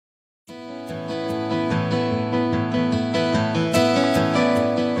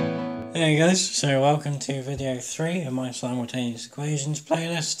Hey guys, so welcome to video 3 of my simultaneous equations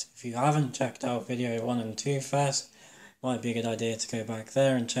playlist. If you haven't checked out video 1 and 2 first, might be a good idea to go back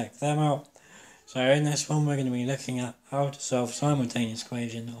there and check them out. So in this one we're going to be looking at how to solve simultaneous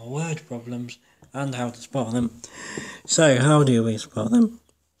equation or word problems and how to spot them. So how do we spot them?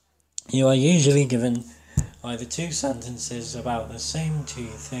 You are usually given either two sentences about the same two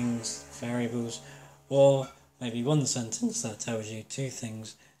things, variables, or maybe one sentence that tells you two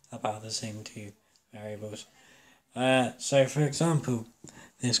things about the same two variables. So for example,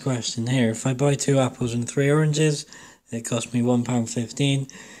 this question here, if I buy 2 apples and 3 oranges, it costs me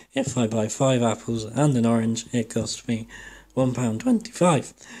 £1.15. If I buy 5 apples and an orange, it costs me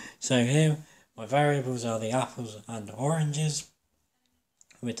 £1.25. So here, my variables are the apples and oranges.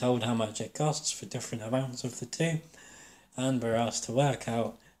 We're told how much it costs for different amounts of the two, and we're asked to work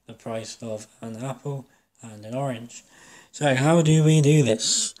out the price of an apple and an orange. So how do we do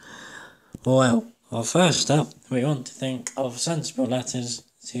this? Well, first up, we want to think of sensible letters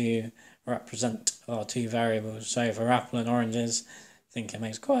to represent our two variables. So for apple and oranges, I think it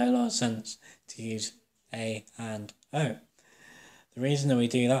makes quite a lot of sense to use A and O. The reason that we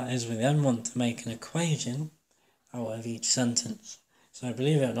do that is we then want to make an equation out of each sentence. So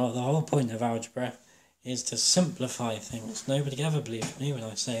believe it or not, the whole point of algebra is to simplify things. Nobody ever believes me when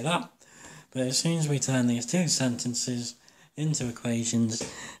I say that. But as soon as we turn these two sentences into equations,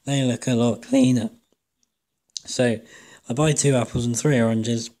 they look a lot cleaner. So I buy 2 apples and 3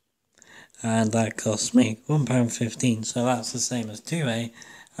 oranges, and that costs me £1.15. So that's the same as 2A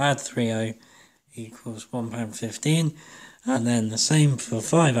add 3O equals £1.15. And then the same for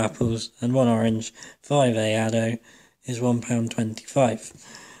 5 apples and 1 orange, 5A add O is £1.25.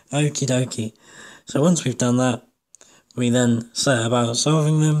 Okie dokie. So once we've done that, we then set about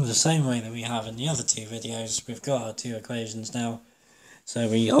solving them the same way that we have in the other two videos. We've got our two equations now. So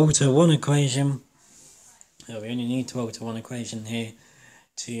we alter one equation. We only need to alter one equation here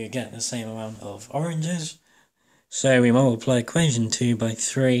to get the same amount of oranges. So we multiply equation 2 by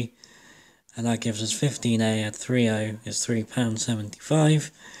 3, and that gives us 15A add 3O is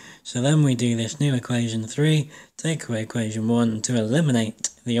 £3.75. So then we do this new equation 3, take away equation 1 to eliminate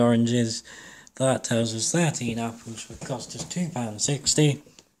the oranges. That tells us 13 apples would cost us £2.60.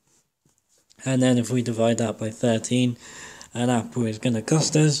 And then if we divide that by 13, an apple is going to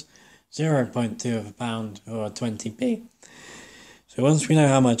cost us 0.2 of a pound or 20p. So once we know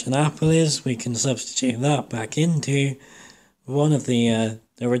how much an apple is, we can substitute that back into one of the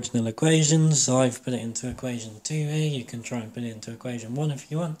original equations. So I've put it into equation 2 here. You can try and put it into equation 1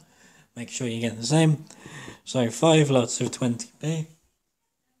 if you want. Make sure you get the same. So 5 lots of 20p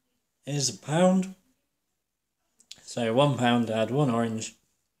is a pound. So £1 add 1 orange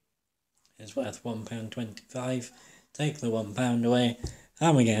is worth £1.25. Take the £1 away,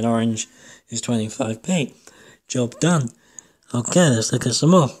 and we get an orange is 25p. Job done. Okay, let's look at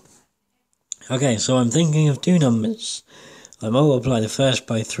some more. Okay, so I'm thinking of two numbers. I multiply the first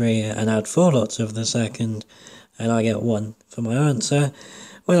by 3 and add 4 lots of the second, and I get 1 for my answer.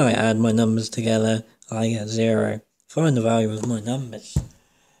 When I add my numbers together, I get 0. Find the value of my numbers.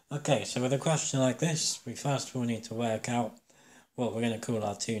 Okay, so with a question like this, we first of all need to work out what we're going to call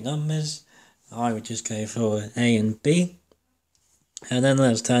our two numbers. I would just go for A and B, and then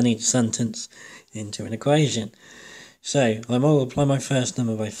let's turn each sentence into an equation. So I multiply my first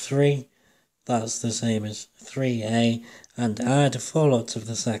number by 3, that's the same as 3A, and add 4 lots of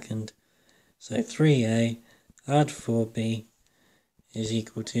the second. So 3A add 4B is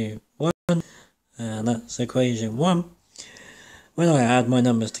equal to 1, and that's equation 1. When I add my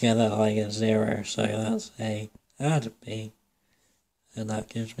numbers together, I get 0, so that's A add B, and that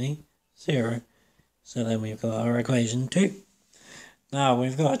gives me 0. So then we've got our equation 2. Now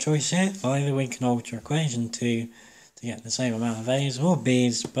we've got a choice here. Either we can alter equation 2 to get the same amount of A's or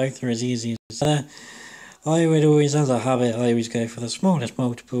B's. Both are as easy as that. I would always, as a habit, I always go for the smallest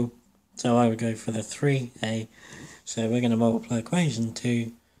multiple. So I would go for the 3A. So we're going to multiply equation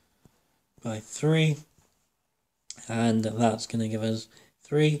 2 by 3. And that's going to give us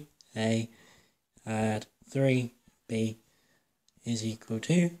 3A add 3B is equal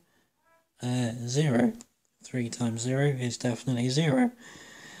to 0. 3 times 0 is definitely 0.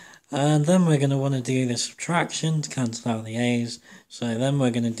 And then we're going to want to do the subtraction to cancel out the A's. So then we're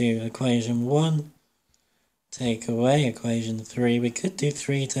going to do equation 1, take away equation 3. We could do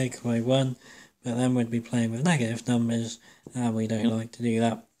 3 take away 1, but then we'd be playing with negative numbers, and we don't like to do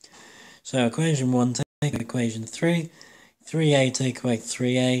that. So equation 1 take away equation 3. 3A take away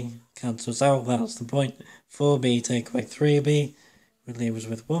 3A cancels out, that's the point. 4B take away 3B would leave us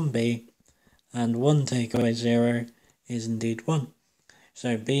with 1B. And 1 take away 0 is indeed 1.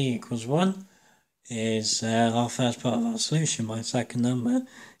 So b equals 1 is our first part of our solution. My second number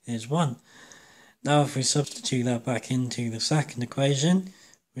is 1. Now if we substitute that back into the second equation,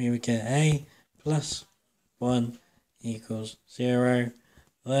 we would get a plus 1 equals 0,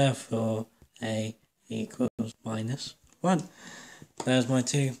 therefore a equals minus 1. There's my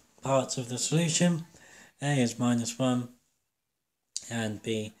two parts of the solution. A is minus 1 and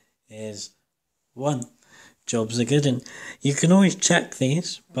b is 1. Jobs are good, and you can always check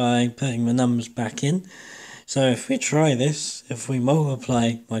these by putting the numbers back in. So if we try this, if we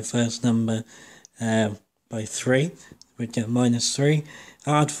multiply my first number by 3, we'd get minus 3.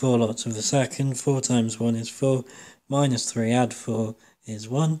 Add 4 lots of the second. 4 times 1 is 4. Minus 3 add 4 is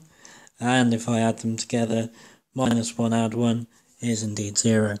 1. And if I add them together, minus 1 add 1 is indeed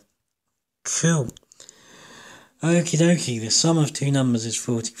 0. Cool. Okie dokie, the sum of two numbers is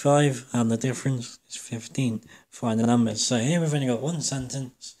 45 and the difference is 15. Find the numbers. So here we've only got one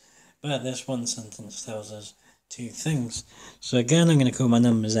sentence, but this one sentence tells us two things. So again, I'm going to call my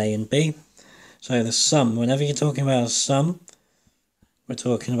numbers A and B. So the sum, whenever you're talking about a sum, we're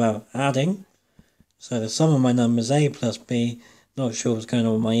talking about adding. So the sum of my numbers A plus B, not sure what's going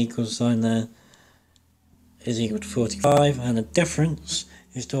on with my equals sign there, is equal to 45, and the difference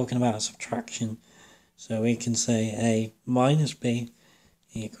is talking about subtraction. So we can say A minus B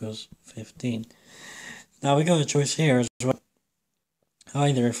equals 15. Now we got a choice here as well.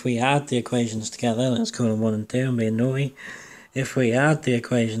 Either if we add the equations together, let's call them 1 and 2 and be naughty. If we add the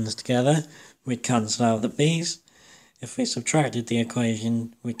equations together, we'd cancel out the B's. If we subtracted the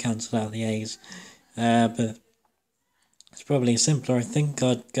equation, we'd cancel out the A's. But it's probably simpler. I think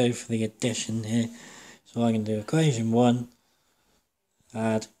I'd go for the addition here. So I can do equation 1,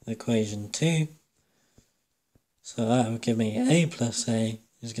 add equation 2. So that will give me A plus A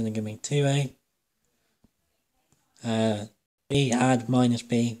is going to give me 2A. B add minus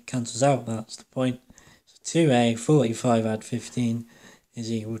B cancels out, that's the point. So 2A, 45 add 15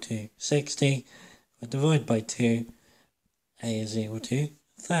 is equal to 60. I divide by 2, A is equal to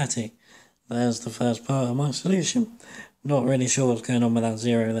 30. There's the first part of my solution. Not really sure what's going on with that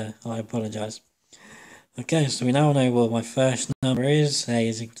 0 there, I apologise. Okay, so we now know what my first number is. A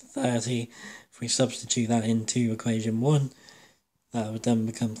is equal to 30. If we substitute that into equation 1, that would then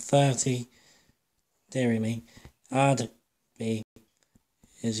become 30. Deary me. Add B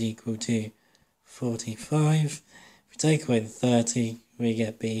is equal to 45. If we take away the 30, we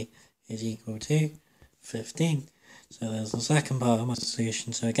get B is equal to 15. So there's the second part of my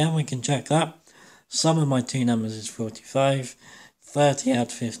solution. So again, we can check that. Sum of my two numbers is 45. 30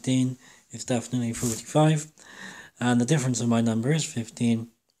 add 15 is definitely 45. And the difference of my number is 15.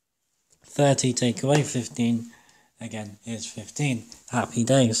 30 take away 15, again, is 15. Happy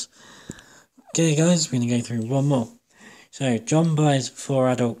days. Okay guys, we're going to go through one more. So John buys 4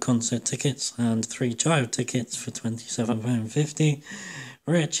 adult concert tickets and 3 child tickets for £27.50.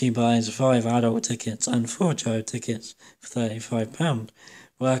 Richie buys 5 adult tickets and 4 child tickets for £35.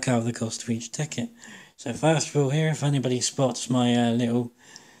 Work out the cost of each ticket. So first of all here, if anybody spots my little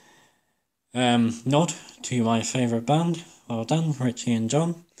nod to my favourite band, well done, Richie and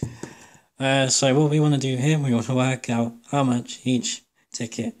John. So what we want to do here, we want to work out how much each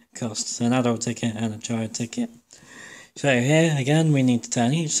ticket costs, an adult ticket and a child ticket. So here, again, we need to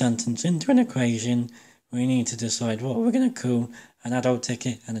turn each sentence into an equation. We need to decide what we're going to call an adult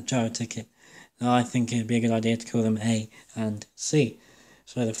ticket and a child ticket. Now, I think it would be a good idea to call them A and C.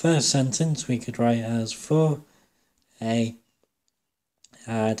 So the first sentence we could write as 4A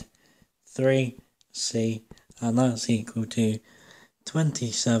add 3C, and that's equal to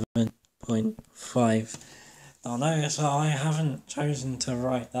 27.5. Now notice that I haven't chosen to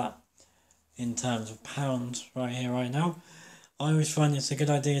write that in terms of pounds right here, right now. I always find it's a good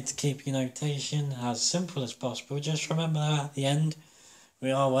idea to keep your notation as simple as possible. Just remember that at the end,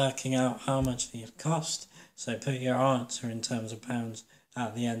 we are working out how much these cost. So put your answer in terms of pounds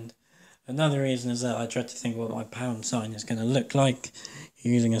at the end. Another reason is that I try to think what my pound sign is going to look like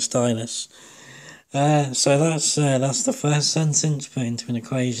using a stylus. So that's the first sentence put into an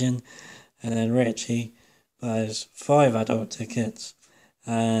equation, and then Richie buys 5 adult tickets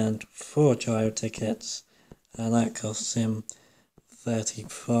and 4 child tickets, and that costs him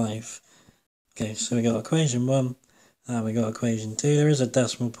 35. Okay, so we got equation 1 and we got equation 2. There is a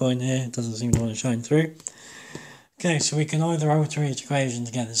decimal point here, it doesn't seem to want to shine through. Okay, so we can either alter each equation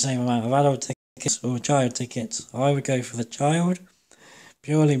to get the same amount of adult tickets or child tickets. I would go for the child,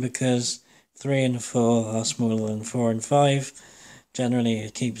 purely because 3 and 4 are smaller than 4 and 5. Generally,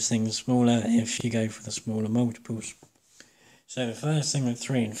 it keeps things smaller if you go for the smaller multiples. So the first thing that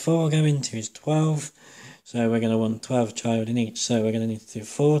 3 and 4 go into is 12. So we're going to want 12 child in each. So we're going to need to do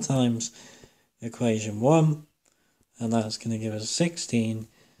 4 times equation 1. And that's going to give us 16a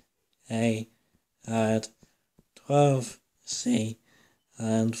add 12c.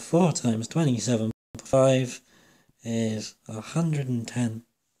 And 4 times 27.5 is 110.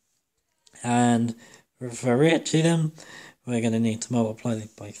 And for Richie then, we're going to need to multiply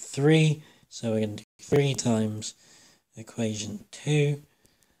it by 3. So we're going to do 3 times equation 2.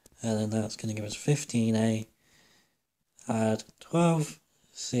 And then that's going to give us 15a add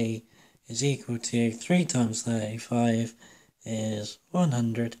 12c is equal to 3 times 35 is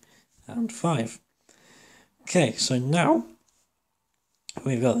 105. Okay, so now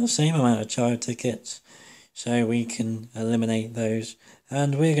we've got the same amount of child tickets, so we can eliminate those.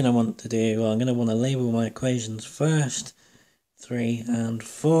 And we're going to want to do, well, I'm going to want to label my equations first, 3 and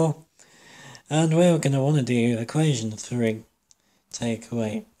 4. And we're going to want to do equation 3, take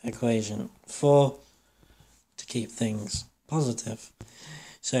away equation 4 to keep things positive.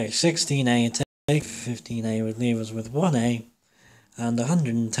 So 16a take 15a would leave us with 1a, and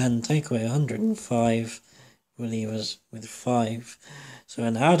 110 take away 105 will leave us with 5. So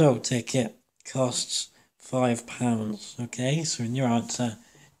an adult ticket costs £5. Okay, so in your answer,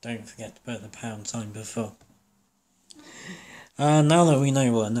 don't forget to put the pound sign before. And now that we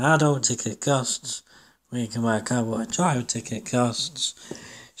know what an adult ticket costs, we can work out what a child ticket costs.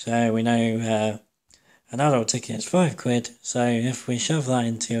 So we know an adult ticket is £5. So if we shove that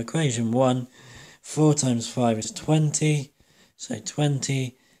into equation 1, 4 times 5 is 20. So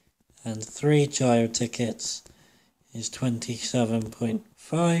 20 and 3 child tickets is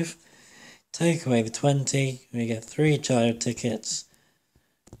 27.5. Take away the 20, we get 3 child tickets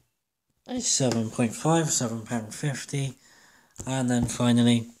is 7.5, £7.50. And then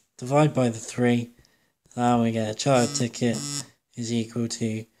finally, divide by the 3, and we get a child ticket is equal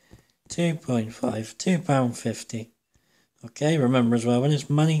to 2.5, £2.50. Okay, remember as well, when it's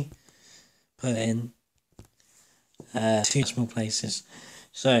money, put in 2 decimal places.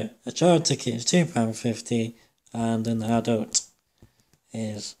 So a child ticket is £2.50 and an adult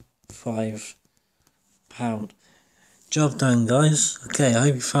is £5. Job done, guys. Okay, I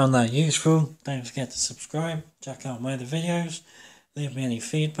hope you found that useful. Don't forget to subscribe, check out my other videos, leave me any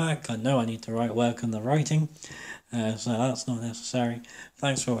feedback. I know I need to work on the writing, so that's not necessary.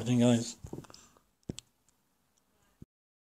 Thanks for watching, guys.